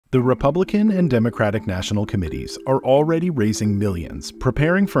The Republican and Democratic National Committees are already raising millions,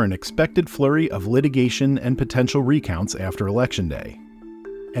 preparing for an expected flurry of litigation and potential recounts after Election Day.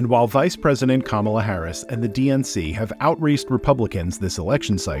 And while Vice President Kamala Harris and the DNC have outraised Republicans this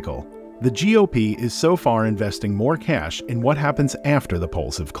election cycle, the GOP is so far investing more cash in what happens after the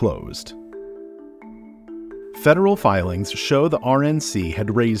polls have closed. Federal filings show the RNC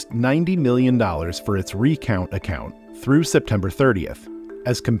had raised $90 million for its recount account through September 30th,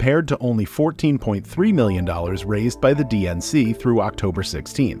 as compared to only $14.3 million raised by the DNC through October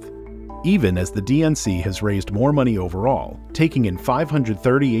 16th, even as the DNC has raised more money overall, taking in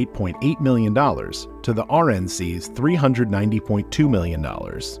 $538.8 million to the RNC's $390.2 million.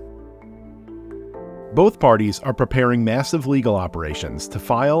 Both parties are preparing massive legal operations to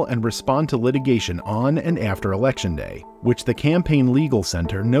file and respond to litigation on and after Election Day, which the Campaign Legal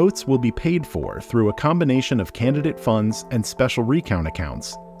Center notes will be paid for through a combination of candidate funds and special recount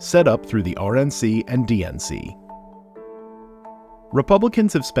accounts set up through the RNC and DNC.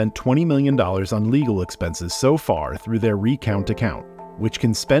 Republicans have spent $20 million on legal expenses so far through their recount account, which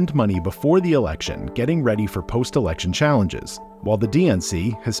can spend money before the election getting ready for post-election challenges, while the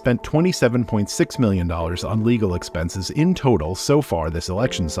DNC has spent $27.6 million on legal expenses in total so far this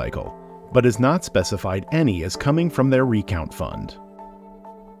election cycle, but has not specified any as coming from their recount fund.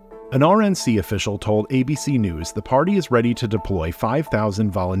 An RNC official told ABC News the party is ready to deploy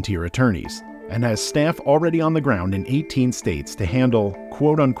 5,000 volunteer attorneys and has staff already on the ground in 18 states to handle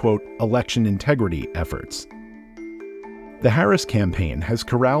quote-unquote election integrity efforts. The Harris campaign has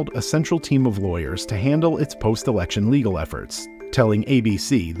corralled a central team of lawyers to handle its post-election legal efforts, telling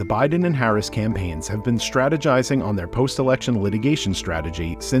ABC the Biden and Harris campaigns have been strategizing on their post-election litigation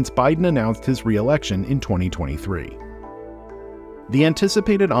strategy since Biden announced his re-election in 2023. The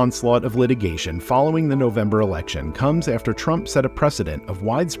anticipated onslaught of litigation following the November election comes after Trump set a precedent of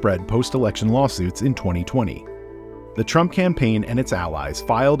widespread post-election lawsuits in 2020. The Trump campaign and its allies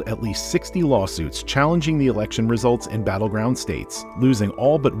filed at least 60 lawsuits challenging the election results in battleground states, losing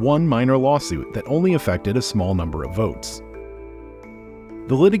all but one minor lawsuit that only affected a small number of votes.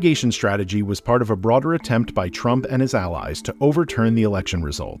 The litigation strategy was part of a broader attempt by Trump and his allies to overturn the election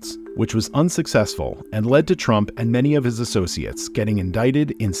results, which was unsuccessful and led to Trump and many of his associates getting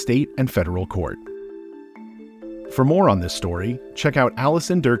indicted in state and federal court. For more on this story, check out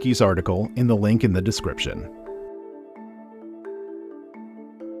Allison Durkee's article in the link in the description.